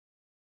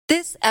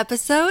This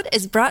episode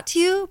is brought to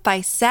you by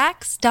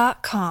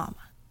Sax.com.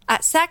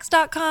 At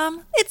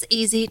Sax.com, it's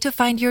easy to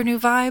find your new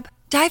vibe.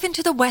 Dive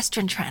into the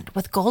Western trend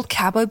with gold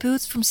cowboy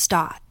boots from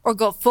Stott, or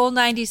go full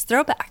 90s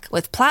throwback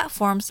with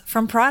platforms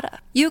from Prada.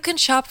 You can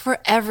shop for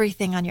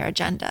everything on your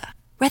agenda,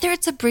 whether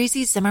it's a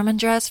breezy Zimmermann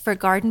dress for a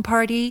garden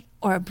party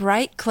or a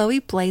bright Chloe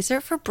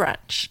blazer for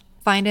brunch.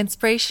 Find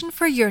inspiration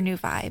for your new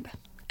vibe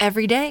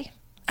every day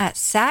at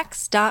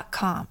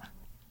Sax.com.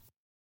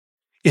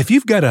 If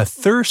you've got a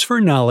thirst for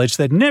knowledge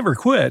that never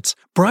quits,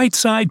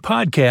 Brightside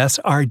Podcasts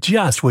are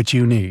just what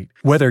you need.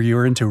 Whether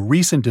you're into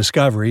recent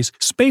discoveries,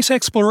 space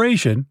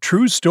exploration,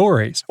 true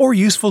stories, or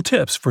useful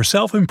tips for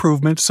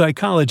self-improvement,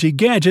 psychology,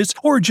 gadgets,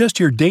 or just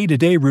your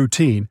day-to-day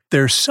routine,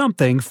 there's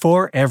something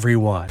for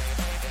everyone.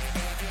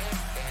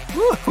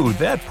 Woo,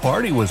 that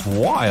party was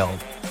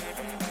wild.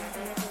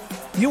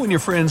 You and your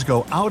friends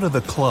go out of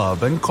the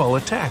club and call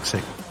a taxi.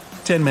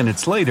 10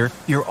 minutes later,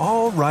 you're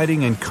all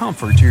riding in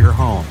comfort to your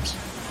homes.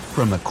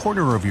 From the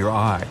corner of your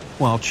eye,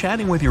 while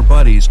chatting with your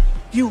buddies,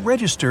 you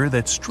register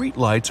that street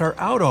lights are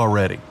out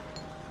already.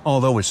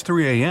 Although it's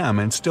 3 a.m.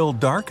 and still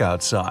dark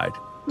outside.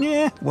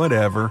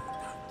 Whatever.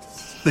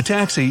 The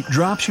taxi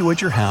drops you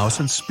at your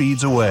house and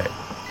speeds away.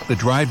 The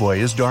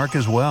driveway is dark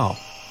as well.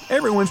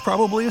 Everyone's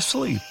probably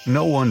asleep,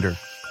 no wonder.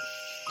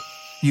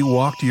 You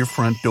walk to your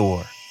front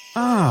door.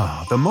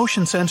 The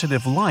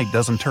motion-sensitive light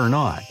doesn't turn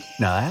on.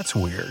 Now that's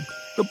weird.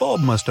 The bulb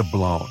must have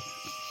blown.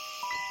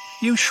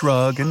 You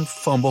shrug and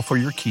fumble for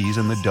your keys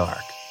in the dark.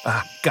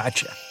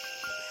 Gotcha.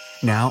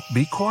 Now,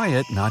 be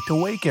quiet not to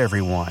wake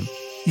everyone.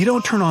 You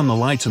don't turn on the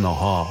lights in the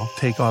hall,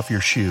 take off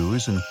your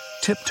shoes, and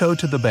tiptoe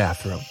to the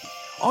bathroom.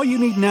 All you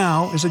need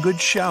now is a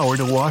good shower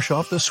to wash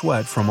off the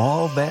sweat from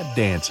all that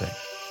dancing.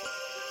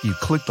 You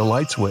click the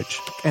light switch,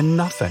 and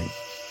nothing.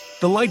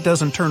 The light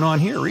doesn't turn on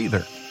here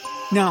either.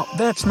 Now,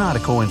 that's not a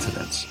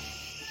coincidence.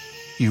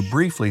 You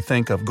briefly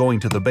think of going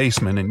to the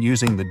basement and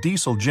using the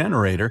diesel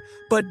generator,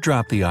 but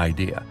drop the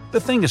idea. The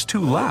thing is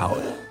too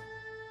loud.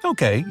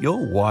 Okay,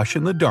 you'll wash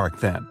in the dark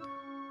then.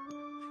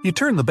 You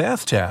turn the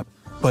bath tap,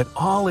 but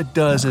all it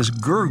does is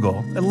gurgle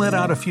and let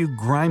out a few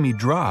grimy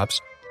drops,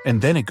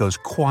 and then it goes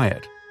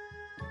quiet.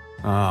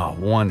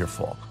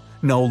 Wonderful.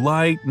 No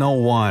light, no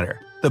water.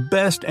 The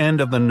best end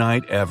of the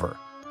night ever.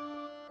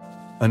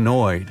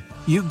 Annoyed,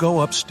 you go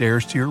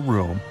upstairs to your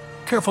room,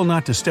 careful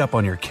not to step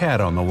on your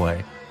cat on the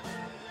way,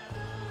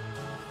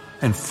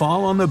 and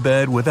fall on the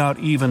bed without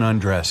even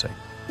undressing.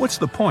 What's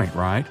the point,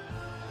 right?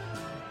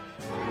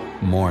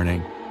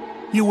 Morning.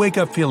 You wake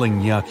up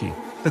feeling yucky.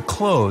 The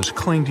clothes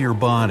cling to your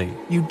body.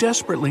 You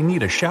desperately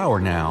need a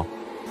shower now.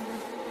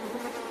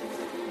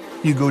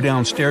 You go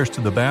downstairs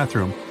to the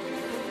bathroom,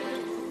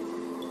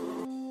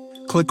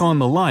 click on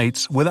the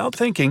lights without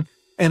thinking,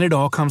 and it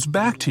all comes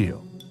back to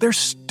you. There's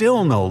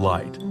still no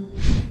light.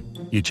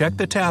 You check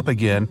the tap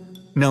again.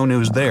 No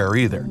news there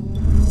either.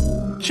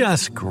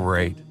 Just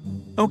great.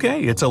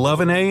 Okay, it's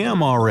 11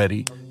 a.m.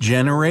 already.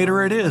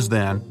 Generator it is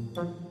then.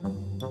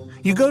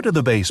 You go to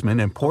the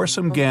basement and pour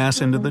some gas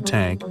into the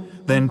tank,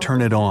 then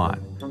turn it on.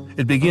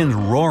 It begins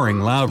roaring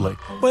loudly,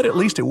 but at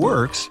least it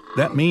works.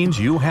 That means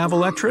you have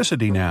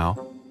electricity now.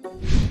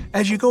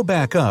 As you go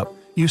back up,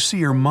 you see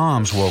your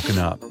mom's woken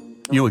up.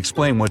 You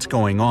explain what's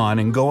going on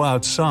and go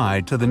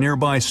outside to the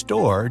nearby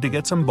store to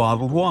get some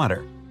bottled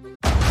water.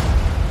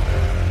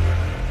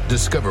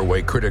 Discover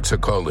why critics are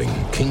calling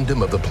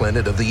Kingdom of the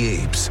Planet of the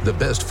Apes the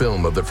best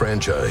film of the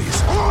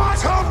franchise.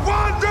 What a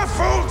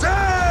wonderful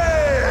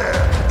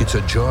day! It's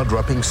a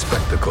jaw-dropping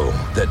spectacle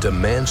that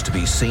demands to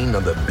be seen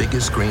on the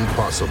biggest screen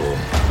possible.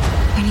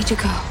 We need to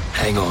go.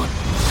 Hang on.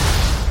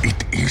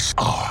 It is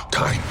our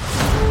time.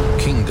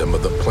 Kingdom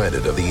of the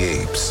Planet of the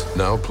Apes.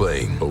 Now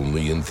playing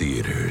only in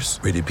theaters.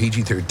 Rated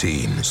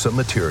PG-13. Some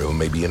material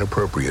may be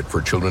inappropriate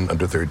for children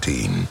under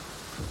 13.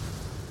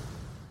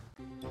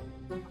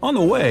 On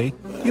the way,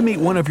 you meet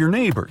one of your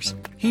neighbors.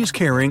 He's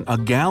carrying a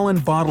gallon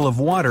bottle of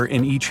water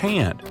in each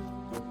hand.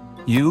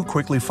 You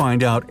quickly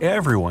find out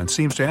everyone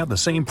seems to have the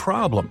same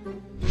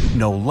problem.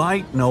 No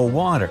light, no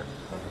water.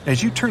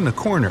 As you turn the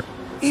corner,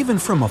 even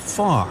from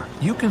afar,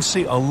 you can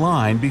see a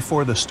line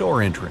before the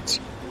store entrance.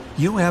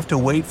 You have to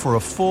wait for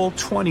a full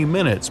 20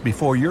 minutes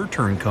before your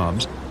turn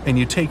comes, and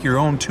you take your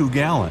own 2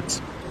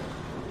 gallons.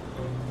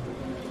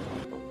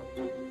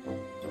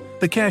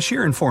 The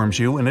cashier informs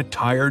you in a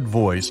tired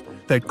voice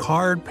that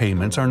card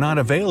payments are not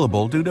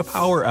available due to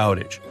power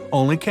outage.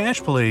 Only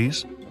cash,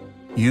 please.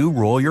 You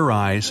roll your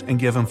eyes and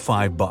give him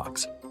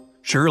 $5.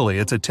 Surely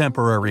it's a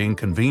temporary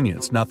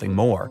inconvenience, nothing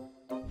more.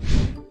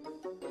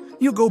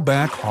 You go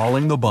back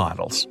hauling the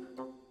bottles.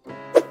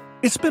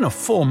 It's been a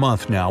full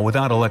month now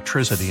without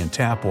electricity and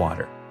tap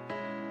water.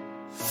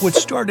 What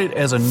started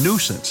as a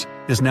nuisance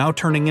is now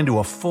turning into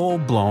a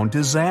full-blown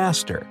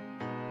disaster.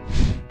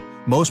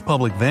 Most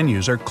public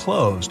venues are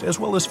closed, as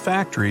well as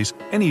factories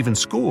and even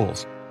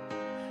schools.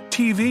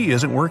 TV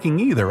isn't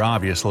working either,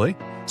 obviously,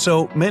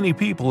 so many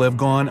people have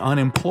gone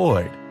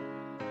unemployed.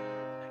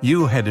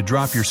 You had to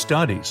drop your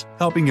studies,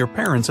 helping your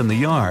parents in the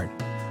yard.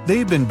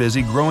 They've been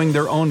busy growing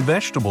their own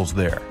vegetables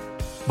there.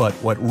 But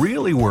what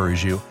really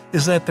worries you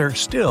is that there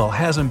still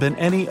hasn't been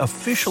any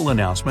official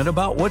announcement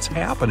about what's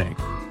happening.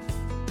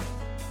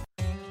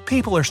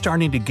 People are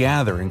starting to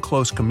gather in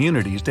close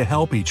communities to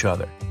help each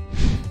other.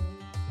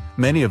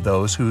 Many of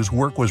those whose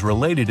work was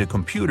related to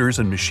computers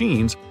and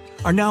machines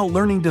are now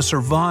learning to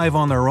survive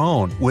on their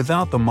own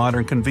without the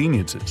modern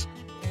conveniences.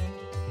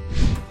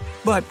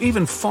 But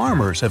even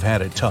farmers have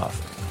had it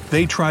tough.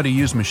 They try to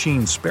use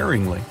machines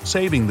sparingly,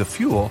 saving the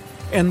fuel,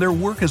 and their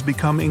work has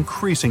become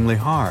increasingly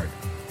hard.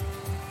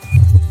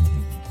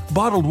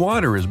 Bottled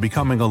water is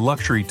becoming a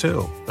luxury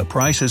too. The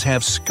prices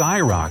have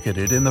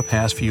skyrocketed in the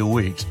past few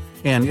weeks,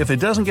 and if it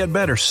doesn't get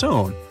better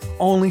soon,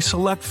 only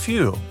select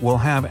few will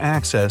have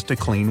access to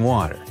clean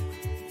water.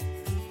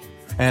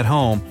 At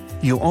home,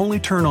 you only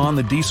turn on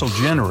the diesel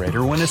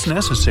generator when it's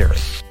necessary,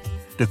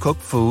 to cook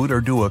food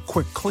or do a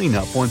quick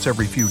cleanup once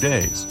every few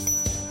days.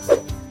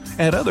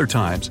 At other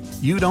times,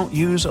 you don't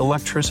use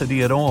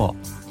electricity at all.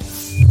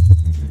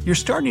 You're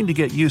starting to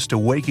get used to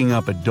waking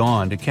up at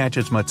dawn to catch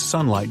as much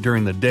sunlight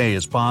during the day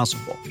as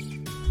possible.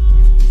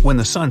 When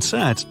the sun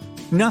sets,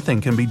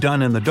 nothing can be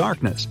done in the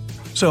darkness,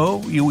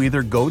 so you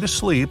either go to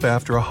sleep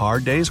after a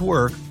hard day's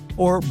work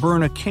or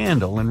burn a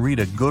candle and read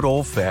a good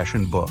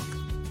old-fashioned book.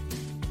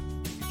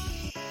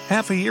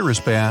 Half a year has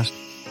passed,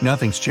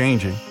 nothing's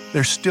changing,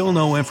 there's still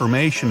no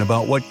information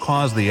about what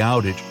caused the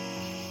outage,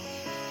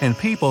 and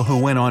people who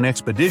went on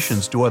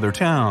expeditions to other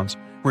towns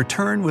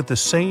return with the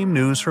same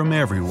news from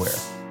everywhere.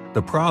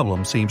 The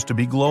problem seems to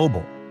be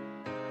global.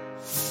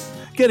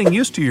 Getting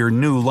used to your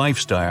new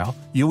lifestyle,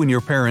 you and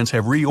your parents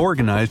have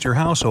reorganized your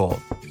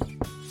household.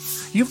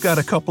 You've got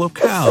a couple of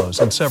cows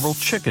and several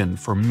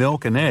chickens for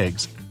milk and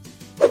eggs.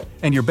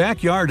 And your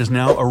backyard is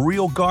now a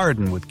real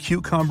garden with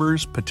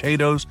cucumbers,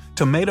 potatoes,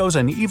 tomatoes,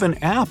 and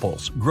even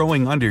apples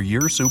growing under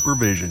your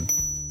supervision.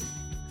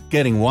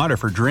 Getting water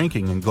for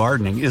drinking and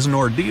gardening is an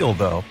ordeal,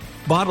 though.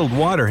 Bottled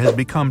water has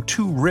become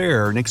too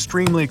rare and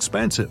extremely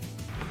expensive.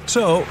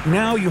 So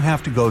now you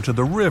have to go to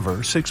the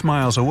river 6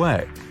 miles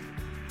away.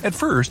 At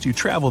first, you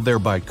traveled there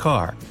by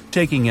car,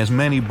 taking as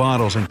many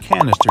bottles and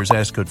canisters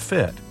as could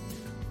fit.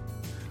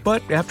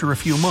 But after a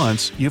few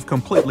months, you've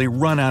completely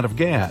run out of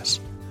gas.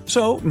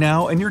 So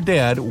now and your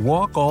dad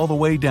walk all the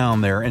way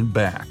down there and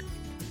back.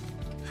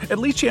 At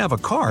least you have a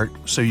cart,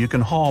 so you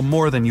can haul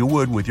more than you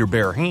would with your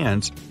bare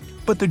hands,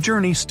 but the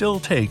journey still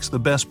takes the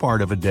best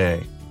part of a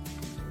day.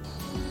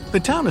 The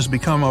town has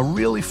become a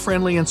really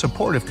friendly and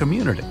supportive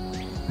community.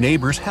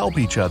 Neighbors help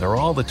each other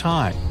all the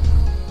time.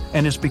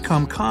 And it's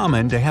become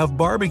common to have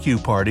barbecue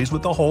parties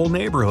with the whole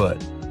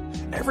neighborhood.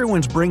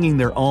 Everyone's bringing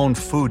their own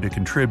food to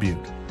contribute,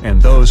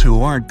 and those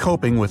who aren't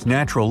coping with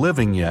natural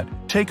living yet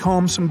take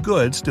home some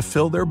goods to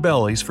fill their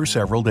bellies for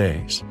several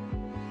days.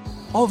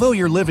 Although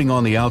you're living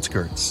on the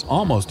outskirts,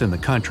 almost in the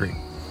country,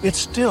 it's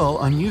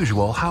still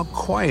unusual how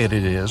quiet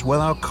it is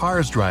without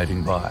cars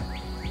driving by.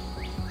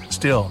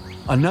 Still,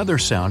 another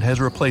sound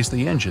has replaced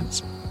the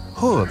engines: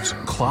 hooves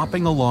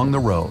clopping along the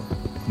road.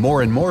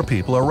 More and more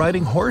people are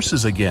riding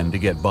horses again to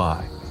get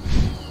by.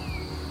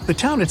 The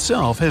town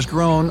itself has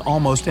grown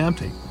almost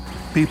empty.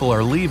 People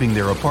are leaving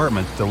their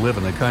apartments to live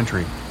in the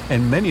country,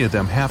 and many of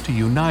them have to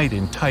unite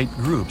in tight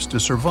groups to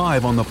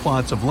survive on the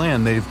plots of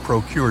land they've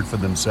procured for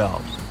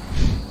themselves.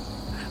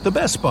 The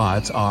best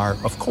spots are,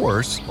 of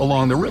course,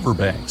 along the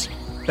riverbanks.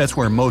 That's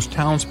where most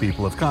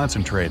townspeople have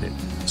concentrated.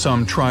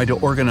 Some tried to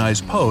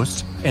organize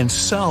posts and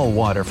sell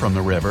water from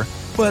the river,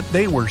 but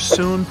they were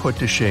soon put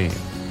to shame.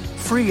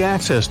 Free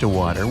access to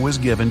water was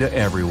given to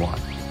everyone.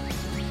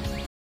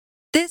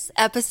 This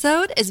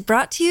episode is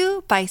brought to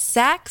you by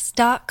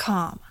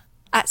Sax.com.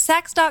 At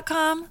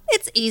Sax.com,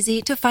 it's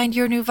easy to find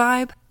your new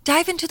vibe.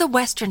 Dive into the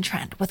Western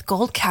trend with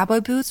gold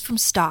cowboy boots from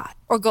Stott,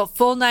 or go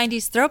full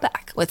 90s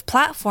throwback with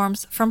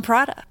platforms from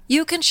Prada.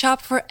 You can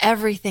shop for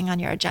everything on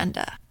your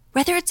agenda,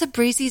 whether it's a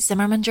breezy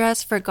Zimmermann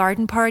dress for a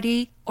garden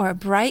party or a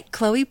bright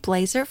Chloe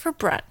blazer for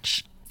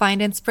brunch.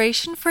 Find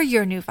inspiration for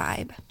your new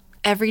vibe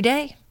every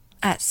day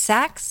at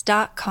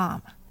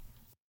Sax.com.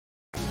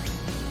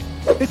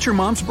 It's your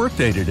mom's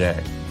birthday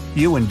today.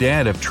 You and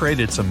Dad have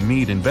traded some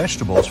meat and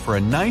vegetables for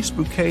a nice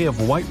bouquet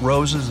of white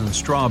roses and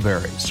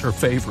strawberries, her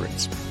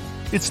favorites.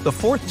 It's the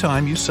 4th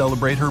time you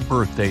celebrate her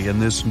birthday in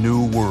this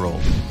new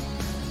world.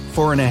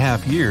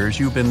 4.5 years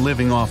you've been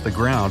living off the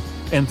ground,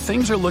 and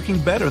things are looking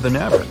better than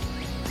ever.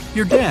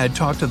 Your dad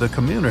talked to the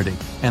community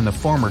and the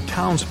former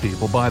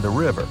townspeople by the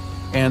river,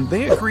 and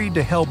they agreed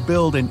to help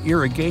build an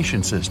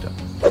irrigation system.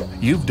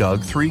 You've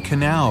dug 3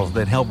 canals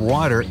that help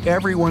water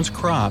everyone's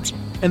crops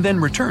and then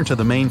return to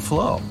the main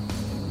flow.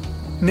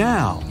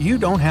 Now, you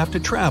don't have to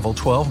travel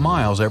 12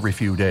 miles every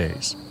few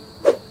days.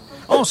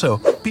 Also,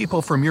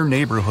 people from your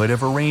neighborhood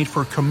have arranged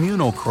for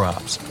communal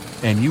crops,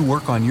 and you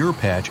work on your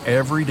patch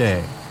every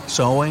day,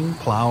 sowing,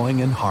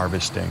 plowing, and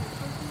harvesting.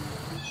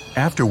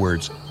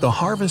 Afterwards, the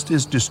harvest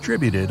is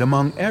distributed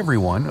among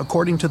everyone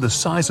according to the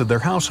size of their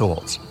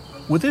households.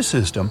 With this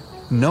system,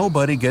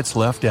 nobody gets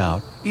left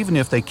out, even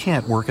if they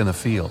can't work in the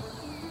field.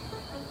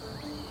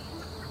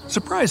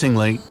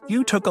 Surprisingly,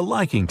 you took a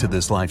liking to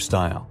this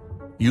lifestyle.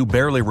 You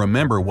barely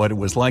remember what it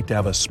was like to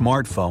have a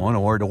smartphone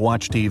or to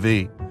watch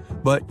TV,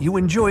 but you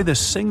enjoy the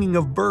singing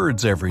of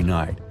birds every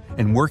night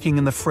and working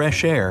in the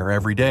fresh air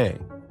every day.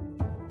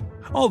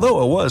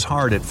 Although it was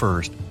hard at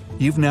first,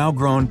 you've now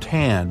grown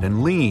tanned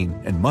and lean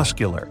and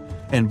muscular,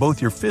 and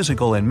both your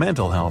physical and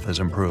mental health has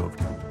improved.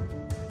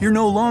 You're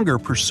no longer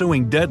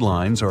pursuing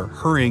deadlines or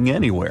hurrying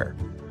anywhere.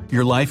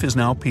 Your life is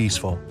now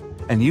peaceful,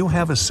 and you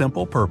have a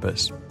simple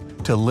purpose: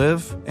 to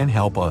live and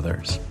help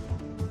others.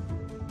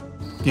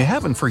 You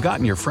haven't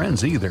forgotten your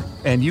friends either,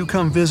 and you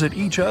come visit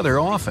each other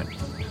often.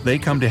 They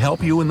come to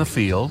help you in the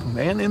field,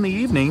 and in the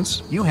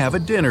evenings, you have a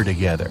dinner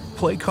together,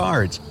 play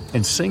cards,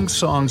 and sing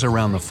songs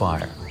around the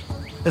fire.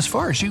 As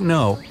far as you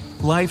know,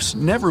 life's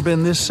never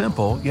been this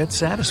simple yet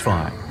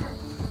satisfying.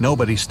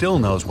 Nobody still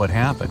knows what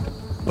happened,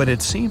 but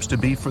it seems to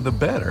be for the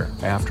better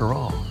after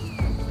all.